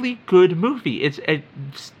really good movie. It's a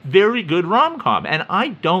very good rom-com, and I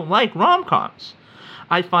don't like rom-coms.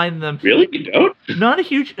 I find them... Really? You don't? Not a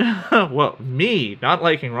huge... well, me not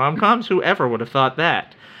liking rom-coms? Whoever would have thought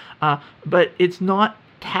that? But it's not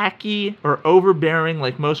tacky or overbearing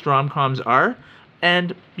like most rom-coms are.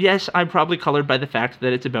 And yes, I'm probably colored by the fact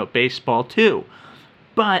that it's about baseball too.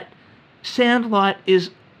 But Sandlot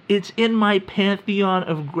it's in my pantheon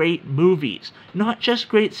of great movies. Not just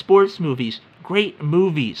great sports movies, great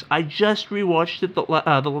movies. I just rewatched it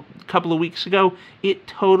the couple of weeks ago. It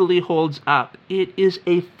totally holds up. It is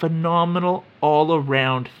a phenomenal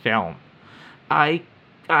all-around film.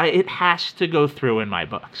 It has to go through in my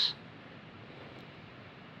books.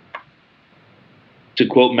 To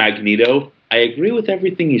quote Magneto, I agree with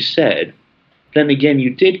everything you said. Then again, you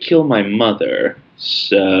did kill my mother,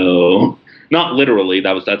 so... Not literally,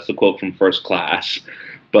 that's the quote from First Class.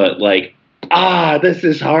 But like, this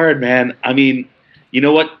is hard, man. I mean, you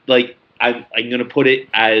know what? Like, I'm gonna put it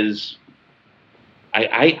as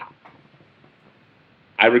I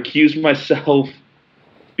recuse myself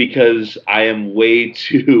because I am way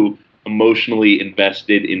too emotionally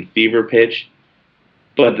invested in Fever Pitch.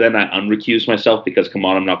 But then I unrecuse myself because, come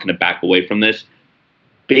on, I'm not going to back away from this.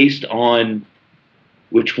 Based on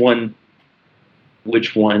which one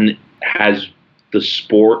has the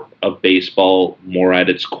sport of baseball more at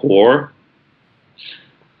its core.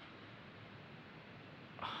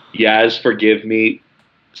 Yaz, forgive me.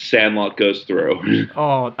 Sandlot goes through.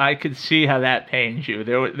 Oh, I could see how that pains you.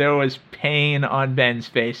 There was pain on Ben's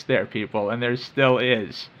face there, people, and there still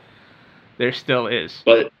is. There still is.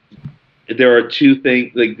 But there are two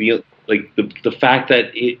things, like the fact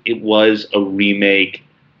that it was a remake,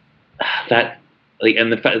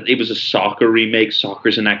 and the fact that it was a soccer remake.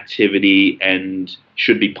 Soccer's an activity and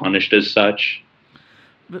should be punished as such.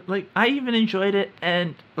 But like, I even enjoyed it,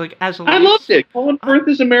 and like I loved it. Colin Firth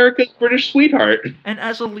is America's British sweetheart. And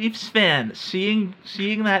as a Leafs fan, seeing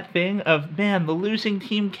that thing of, man, the losing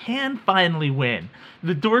team can finally win.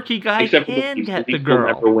 The dorky guy can get the girl.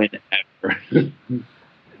 Will never win ever.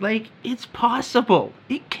 Like, it's possible.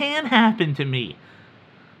 It can happen to me.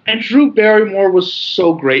 And Drew Barrymore was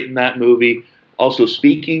so great in that movie. Also,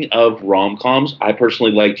 speaking of rom-coms, I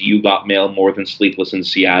personally liked You Got Mail more than Sleepless in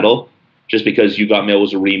Seattle, just because You Got Mail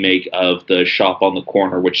was a remake of The Shop on the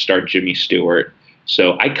Corner, which starred Jimmy Stewart.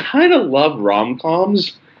 So I kind of love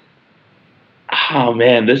rom-coms. Oh,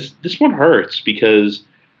 man, this one hurts because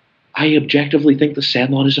I objectively think The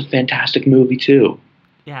Sandlot is a fantastic movie, too.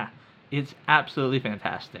 Yeah. It's absolutely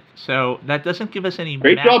fantastic. So that doesn't give us any...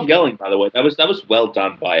 Great job yelling, by the way. That was well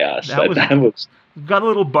done by us. That was got a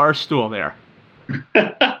little bar stool there.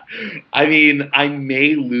 I mean, I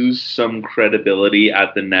may lose some credibility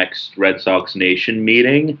at the next Red Sox Nation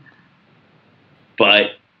meeting,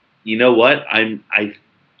 but you know what? I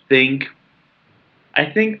think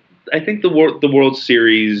the World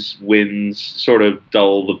Series wins sort of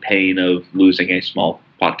dull the pain of losing a small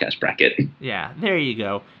podcast bracket. Yeah, there you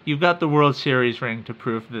go. You've got the World Series ring to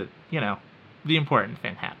prove that, the important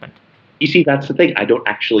thing happened. You see, that's the thing. I don't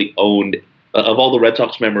actually own, of all the Red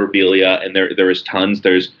Sox memorabilia, and there is tons.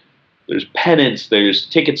 There's pennants, there's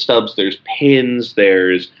ticket stubs, there's pins,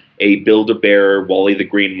 there's a Build-A-Bear Wally the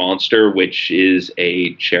Green Monster, which is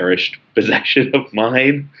a cherished possession of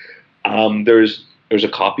mine. There's a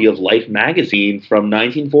copy of Life magazine from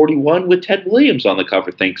 1941 with Ted Williams on the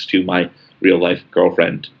cover, thanks to my real-life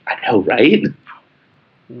girlfriend. I know, right?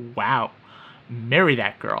 Wow. Marry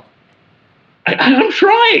that girl. I'm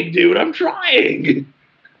trying, dude. I'm trying.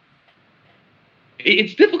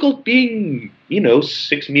 It's difficult being,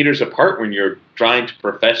 6 meters apart when you're trying to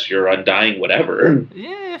profess your undying whatever.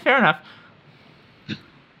 Yeah, fair enough.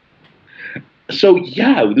 So,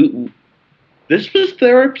 yeah, this was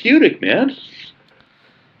therapeutic, man.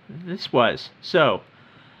 This was. So,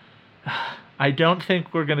 I don't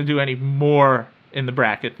think we're going to do any more in the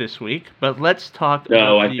bracket this week, but let's talk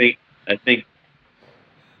No, about I think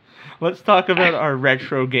let's talk about our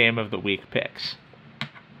retro game of the week picks.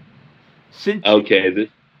 Since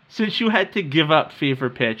you had to give up Fever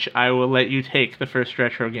Pitch, I will let you take the first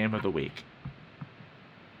retro game of the week.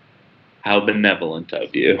 How benevolent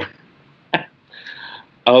of you.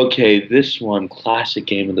 Okay, this one, classic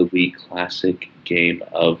game of the week,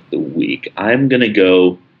 I'm going to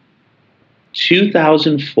go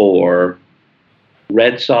 2004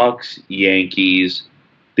 Red Sox, Yankees,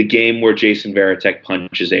 the game where Jason Varitek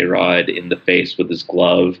punches A-Rod in the face with his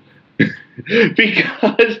glove.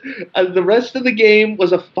 Because the rest of the game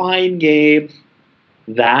was a fine game.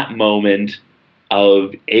 That moment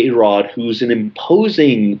of A-Rod, who's an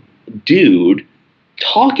imposing dude,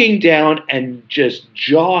 talking down and just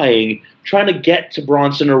jawing, trying to get to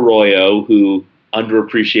Bronson Arroyo, who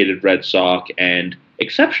underappreciated Red Sox and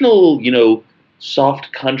exceptional,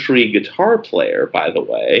 soft country guitar player, by the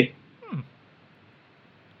way.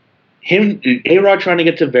 A-Rod trying to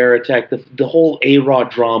get to Varitek, the whole A-Rod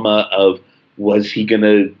drama of was he going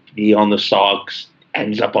to be on the Sox,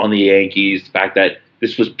 ends up on the Yankees, the fact that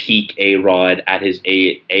this was peak A-Rod at his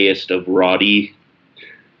A-est of Roddy,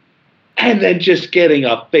 and then just getting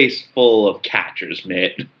a face full of catcher's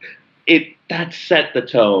mitt. That set the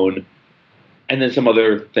tone, and then some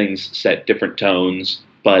other things set different tones,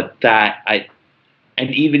 but and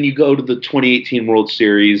even you go to the 2018 World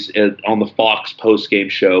Series on the Fox post-game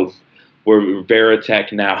show, where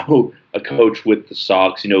Varitek, now a coach with the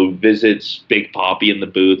Sox, visits Big Papi in the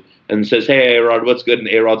booth and says, "Hey, A-Rod, what's good?" And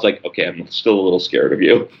A-Rod's like, "Okay, I'm still a little scared of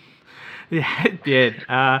you." Yeah, it did.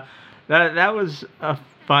 That was a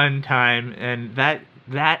fun time, and that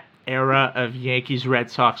era of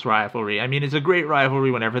Yankees-Red Sox rivalry. I mean, it's a great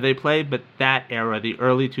rivalry whenever they play, but that era, the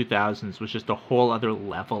early 2000s, was just a whole other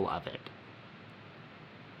level of it.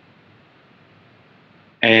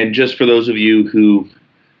 And just for those of you who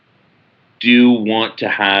do want to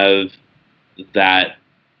have that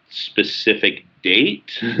specific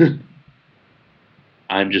date,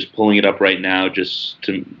 I'm just pulling it up right now just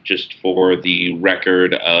for the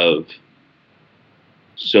record of,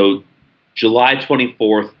 so July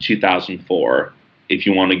 24th, 2004, if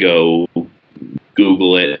you want to go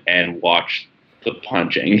Google it and watch the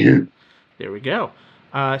punching. There we go.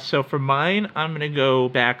 So for mine, I'm going to go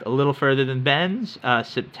back a little further than Ben's.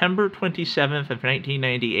 September 27th of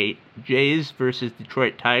 1998, Jays versus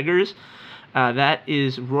Detroit Tigers. That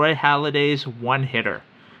is Roy Halladay's one-hitter.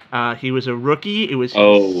 He was a rookie. It was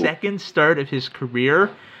his second start of his career,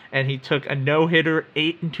 and he took a no-hitter,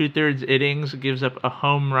 8 2/3 innings, gives up a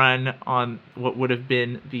home run on what would have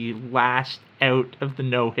been the last out of the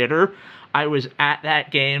no-hitter. I was at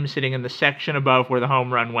that game, sitting in the section above where the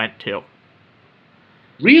home run went to.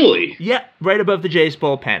 Really? Yeah, right above the Jays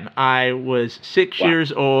bullpen. I was 6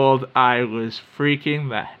 years old. I was freaking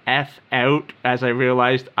the F out as I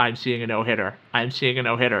realized I'm seeing a no-hitter. I'm seeing a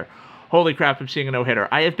no-hitter. Holy crap, I'm seeing a no-hitter.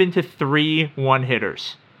 I have been to 3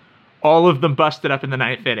 one-hitters. All of them busted up in the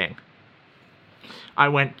 9th inning. I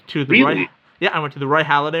went to the I went to the Roy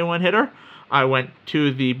Halladay one-hitter. I went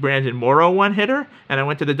to the Brandon Morrow one-hitter, and I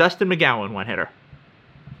went to the Dustin McGowan one-hitter.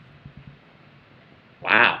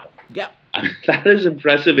 Wow. Yep. That is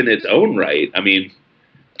impressive in its own right. I mean,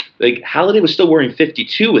 like, Halladay was still wearing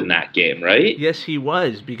 52 in that game, right? Yes, he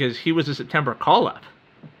was, because he was a September call-up.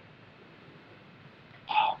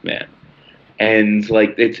 Oh, man. And,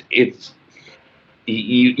 like, it's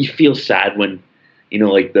you feel sad when,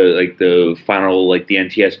 the final, the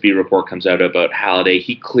NTSB report comes out about Halladay.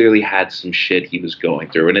 He clearly had some shit he was going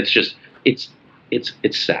through, and it's just, it's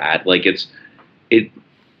sad. Like, it's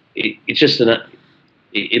just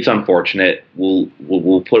it's unfortunate.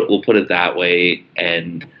 We'll put it that way.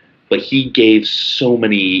 But he gave so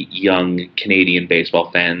many young Canadian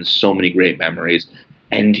baseball fans so many great memories.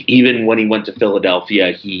 And even when he went to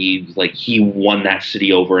Philadelphia, he won that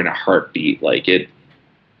city over in a heartbeat. Like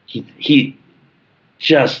he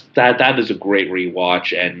just that is a great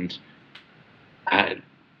rewatch. And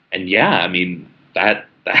yeah, I mean that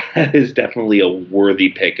is definitely a worthy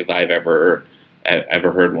pick if I've ever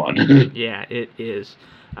heard one. Yeah, it is.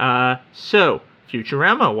 So,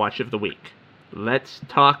 Futurama watch of the week. Let's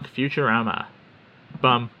talk Futurama.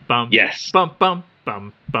 Bum bum. Yes. Bum bum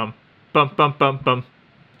bum bum bum bum bum bum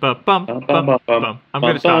bum bum bum bum. I'm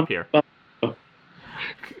gonna stop here.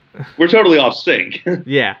 We're totally off sync.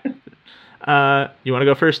 Yeah. You want to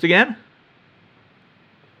go first again?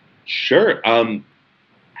 Sure.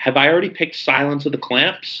 Have I already picked Silence of the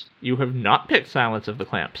Clamps? You have not picked Silence of the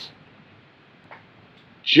Clamps.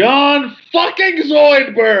 John fucking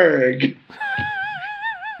Zoidberg!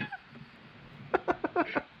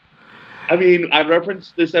 I mean, I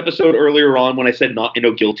referenced this episode earlier on when I said not in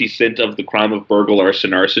no guilty scent of the crime of burglar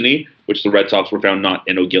arson larceny, which the Red Sox were found not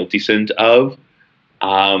in no guilty scent of.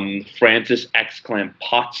 Francis X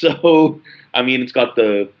Clampazzo. I mean, it's got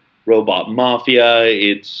the robot mafia.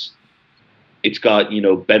 It's got,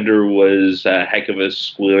 Bender was a heck of a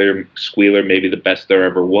squealer, maybe the best there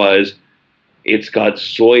ever was. It's got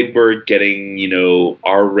Zoidberg getting,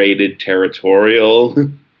 R-rated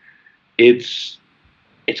territorial. It's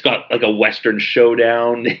got like a Western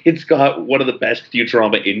showdown. It's got one of the best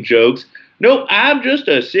Futurama in-jokes. No, I'm just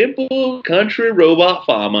a simple country robot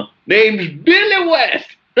farmer named Billy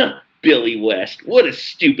West. Billy West. What a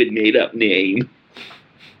stupid made-up name.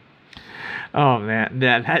 Oh, man.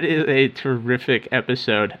 That is a terrific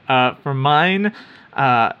episode. For mine,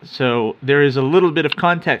 so there is a little bit of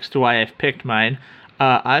context to why I've picked mine.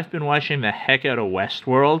 I've been watching the heck out of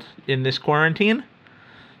Westworld in this quarantine.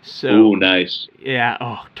 So, ooh, nice.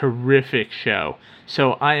 Yeah, terrific show.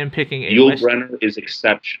 So I am picking Yul Brynner is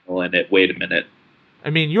exceptional in it. Wait a minute. I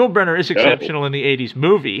mean, Yul Brynner is exceptional in the 80s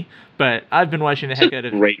movie, but I've been watching the heck out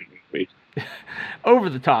of... great movie.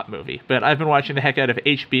 Over-the-top movie, but I've been watching the heck out of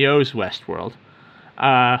HBO's Westworld.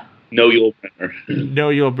 No Yul Brynner. No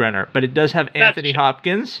Yul Brynner, but it does have Anthony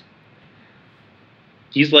Hopkins.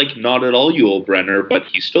 He's like not at all Yul Brynner, but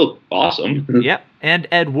he's still awesome. Yep, and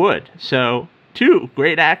Ed Wood. So, 2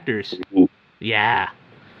 great actors. Ooh. Yeah.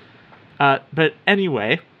 But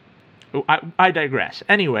anyway, I digress.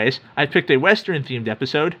 Anyways, I picked a Western-themed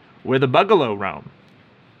episode where the Buggalo roam.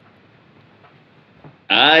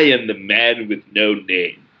 I am the man with no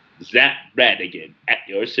name, Zach Brannigan, at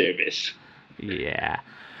your service. Yeah.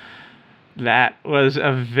 That was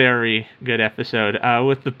a very good episode.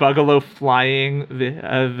 With the Buggalo flying,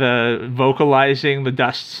 the vocalizing, the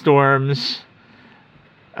dust storms.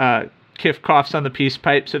 Kif coughs on the peace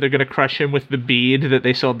pipe, so they're going to crush him with the bead that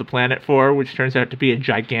they sold the planet for, which turns out to be a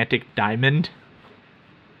gigantic diamond.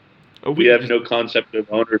 We have no concept of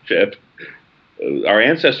ownership. Our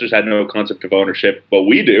ancestors had no concept of ownership, but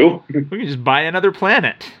we do. We can just buy another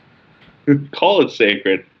planet. Call it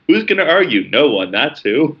sacred. Who's going to argue? No one, that's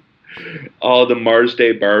who. Oh, the Mars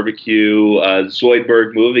Day barbecue,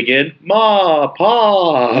 Zoidberg moving in. Ma,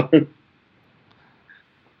 Pa!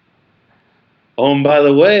 Oh, and by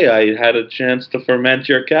the way, I had a chance to ferment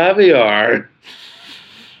your caviar.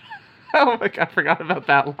 Oh my god, I forgot about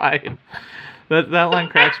that line. That line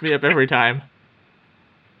cracks me up every time.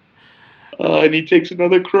 And he takes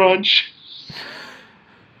another crunch.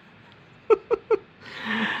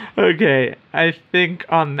 Okay, I think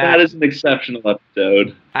on that... That is an exceptional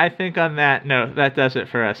episode. I think on that note, that does it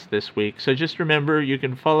for us this week. So just remember, you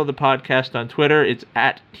can follow the podcast on Twitter. It's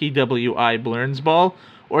at TWI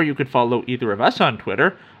or you could follow either of us on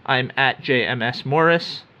Twitter. I'm at JMS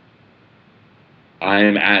Morris.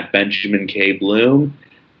 I'm at Benjamin K. Bloom.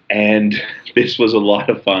 And this was a lot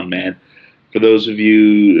of fun, man. For those of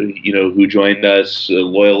you, who joined us,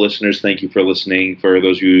 loyal listeners, thank you for listening. For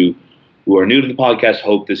those of you who are new to the podcast,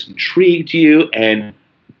 hope this intrigued you. And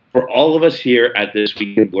for all of us here at This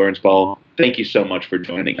Week in Blernsball, thank you so much for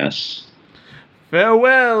joining us.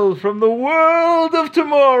 Farewell from the world of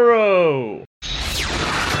tomorrow.